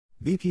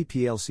BP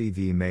plc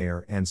v.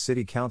 Mayor and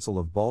City Council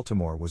of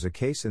Baltimore was a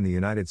case in the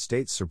United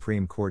States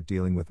Supreme Court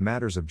dealing with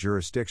matters of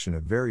jurisdiction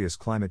of various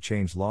climate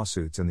change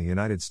lawsuits in the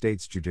United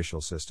States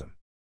judicial system.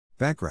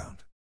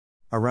 Background: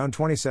 around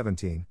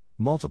 2017,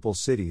 multiple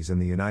cities in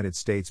the United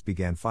States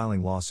began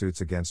filing lawsuits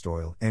against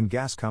oil and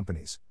gas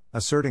companies,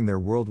 asserting their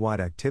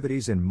worldwide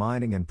activities in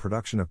mining and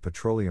production of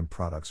petroleum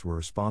products were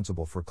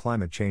responsible for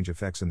climate change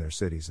effects in their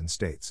cities and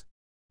states.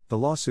 The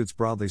lawsuits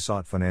broadly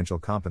sought financial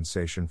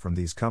compensation from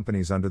these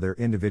companies under their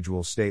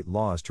individual state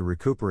laws to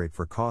recuperate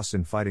for costs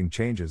in fighting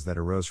changes that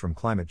arose from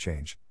climate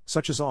change,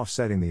 such as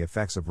offsetting the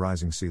effects of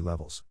rising sea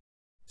levels.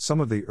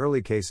 Some of the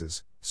early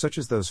cases, such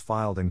as those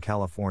filed in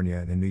California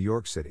and in New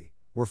York City,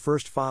 were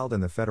first filed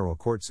in the federal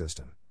court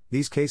system.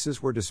 These cases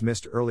were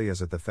dismissed early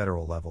as at the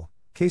federal level.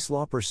 Case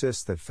law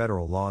persists that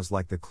federal laws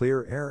like the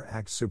Clear Air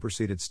Act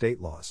superseded state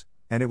laws,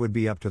 and it would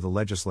be up to the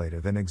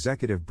legislative and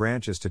executive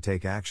branches to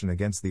take action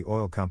against the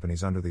oil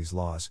companies under these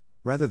laws,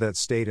 rather than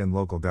state and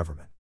local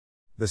government.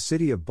 The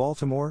city of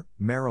Baltimore,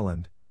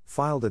 Maryland,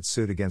 filed its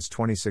suit against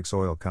 26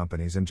 oil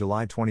companies in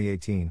July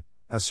 2018,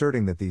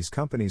 asserting that these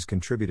companies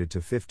contributed to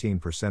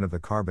 15% of the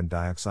carbon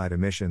dioxide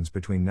emissions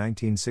between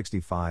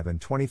 1965 and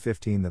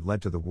 2015 that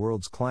led to the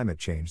world's climate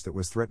change that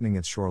was threatening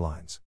its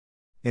shorelines.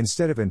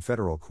 Instead of in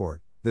federal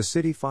court, the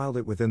city filed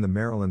it within the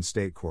Maryland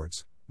state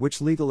courts, which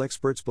legal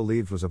experts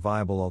believed was a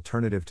viable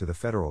alternative to the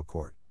federal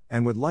court,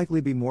 and would likely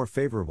be more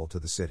favorable to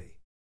the city.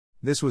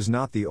 This was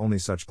not the only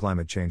such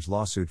climate change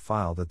lawsuit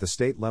filed at the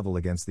state level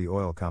against the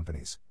oil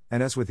companies,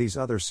 and as with these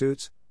other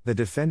suits, the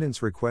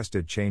defendants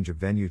requested change of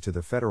venue to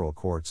the federal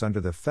courts under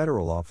the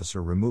Federal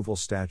Officer Removal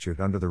Statute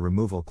under the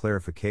Removal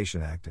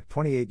Clarification Act,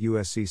 28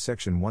 U.S.C.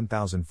 Section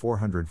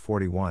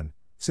 1441,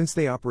 since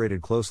they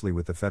operated closely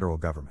with the federal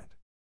government.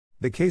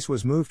 The case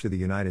was moved to the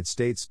United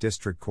States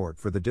District Court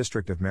for the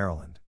District of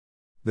Maryland.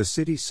 The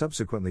city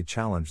subsequently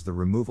challenged the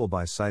removal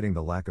by citing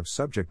the lack of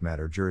subject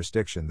matter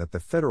jurisdiction that the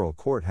federal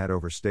court had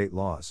over state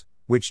laws,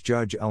 which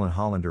Judge Ellen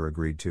Hollander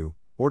agreed to,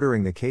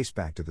 ordering the case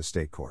back to the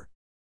state court.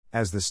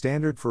 As the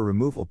standard for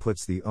removal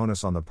puts the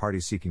onus on the party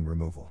seeking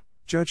removal,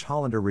 Judge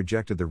Hollander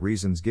rejected the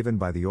reasons given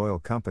by the oil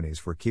companies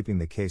for keeping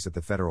the case at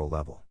the federal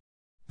level.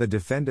 The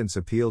defendants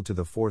appealed to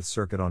the Fourth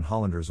Circuit on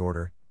Hollander's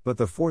order, but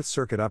the Fourth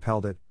Circuit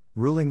upheld it,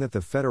 ruling that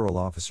the federal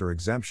officer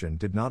exemption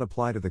did not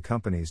apply to the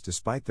companies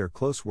despite their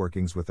close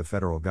workings with the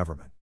federal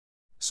government.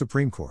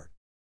 Supreme Court.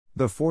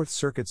 The Fourth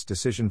Circuit's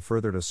decision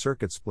furthered a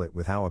circuit split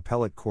with how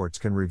appellate courts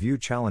can review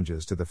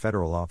challenges to the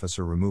federal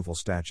officer removal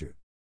statute.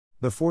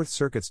 The Fourth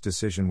Circuit's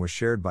decision was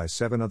shared by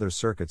 7 other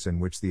circuits in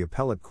which the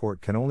appellate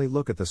court can only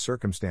look at the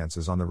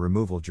circumstances on the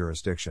removal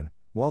jurisdiction,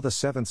 while the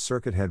Seventh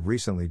Circuit had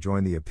recently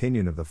joined the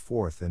opinion of the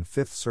Fourth and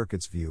Fifth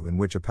Circuits' view in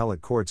which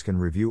appellate courts can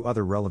review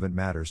other relevant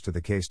matters to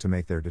the case to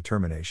make their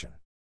determination.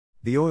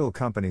 The oil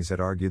companies had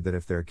argued that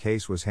if their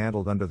case was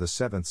handled under the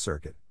Seventh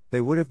Circuit,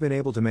 they would have been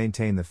able to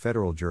maintain the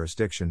federal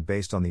jurisdiction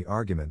based on the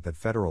argument that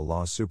federal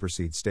laws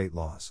supersede state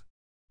laws.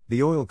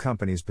 The oil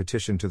companies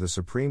petitioned to the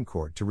Supreme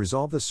Court to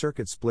resolve the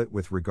circuit split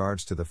with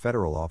regards to the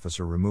federal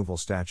officer removal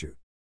statute.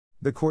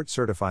 The court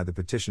certified the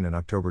petition in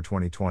October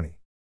 2020.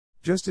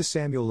 Justice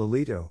Samuel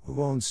Alito,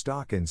 who owns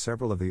stock in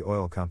several of the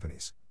oil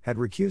companies, had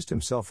recused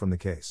himself from the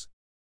case.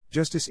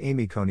 Justice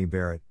Amy Coney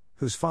Barrett,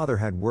 whose father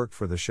had worked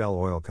for the Shell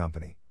Oil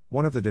Company,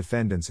 one of the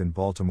defendants in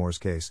Baltimore's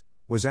case,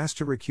 was asked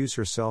to recuse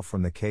herself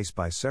from the case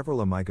by several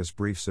amicus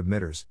brief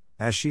submitters,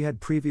 as she had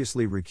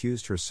previously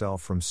recused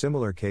herself from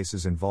similar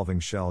cases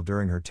involving Shell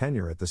during her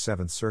tenure at the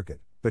Seventh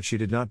Circuit, but she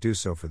did not do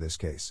so for this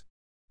case.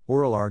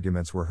 Oral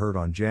arguments were heard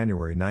on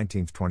January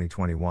 19,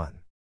 2021.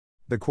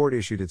 The court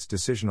issued its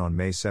decision on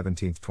May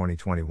 17,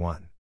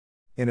 2021.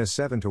 In a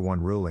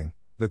 7-1 ruling,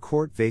 the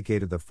court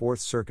vacated the Fourth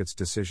Circuit's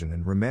decision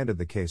and remanded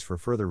the case for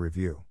further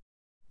review.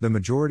 The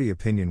majority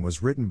opinion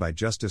was written by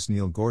Justice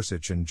Neil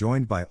Gorsuch and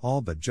joined by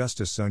all but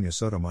Justice Sonia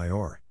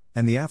Sotomayor,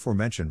 and the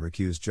aforementioned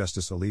recused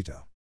Justice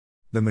Alito.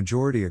 The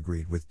majority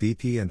agreed with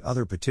BP and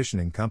other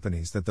petitioning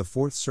companies that the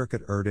Fourth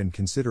Circuit erred in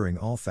considering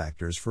all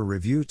factors for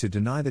review to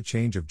deny the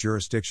change of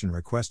jurisdiction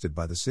requested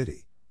by the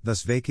city,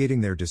 thus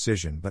vacating their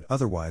decision but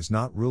otherwise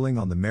not ruling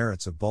on the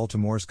merits of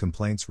Baltimore's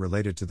complaints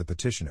related to the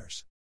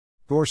petitioners.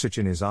 Gorsuch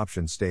in his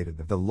option stated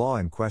that the law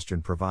in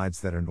question provides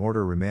that an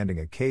order remanding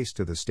a case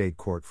to the state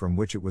court from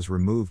which it was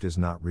removed is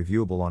not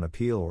reviewable on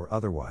appeal or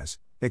otherwise,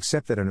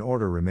 except that an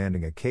order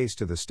remanding a case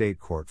to the state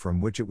court from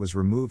which it was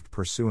removed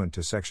pursuant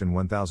to Section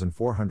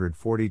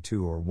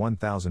 1442 or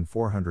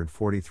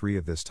 1443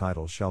 of this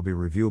title shall be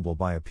reviewable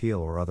by appeal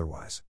or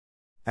otherwise.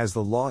 As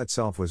the law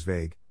itself was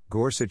vague,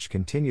 Gorsuch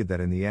continued that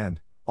in the end,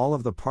 all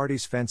of the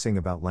parties fencing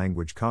about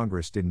language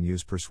Congress didn't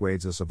use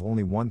persuades us of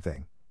only one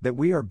thing, that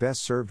we are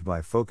best served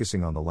by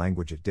focusing on the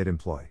language it did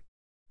employ.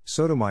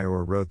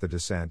 Sotomayor wrote the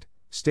dissent,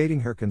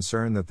 stating her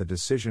concern that the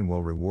decision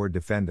will reward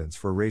defendants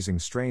for raising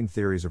strained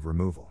theories of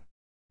removal.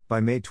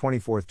 By May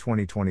 24,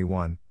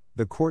 2021,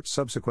 the court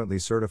subsequently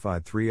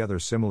certified 3 other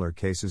similar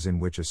cases in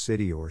which a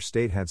city or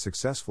state had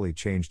successfully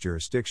changed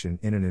jurisdiction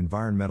in an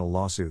environmental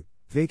lawsuit,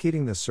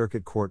 vacating the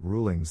circuit court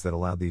rulings that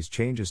allowed these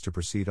changes to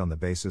proceed on the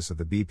basis of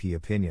the BP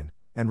opinion,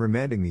 and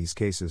remanding these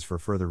cases for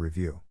further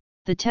review.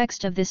 The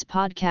text of this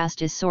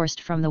podcast is sourced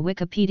from the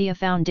Wikipedia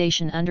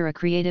Foundation under a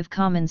Creative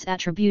Commons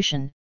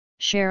Attribution,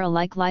 Share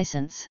Alike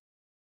license.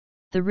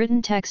 The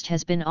written text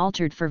has been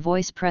altered for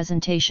voice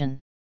presentation.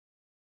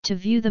 To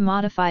view the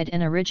modified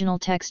and original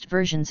text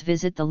versions,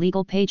 visit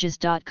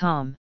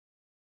thelegalpages.com.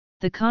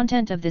 The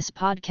content of this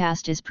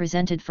podcast is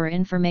presented for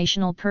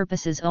informational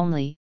purposes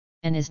only,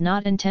 and is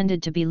not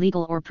intended to be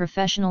legal or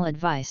professional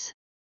advice.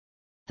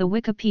 The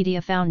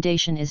Wikipedia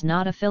Foundation is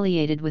not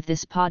affiliated with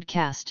this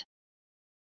podcast.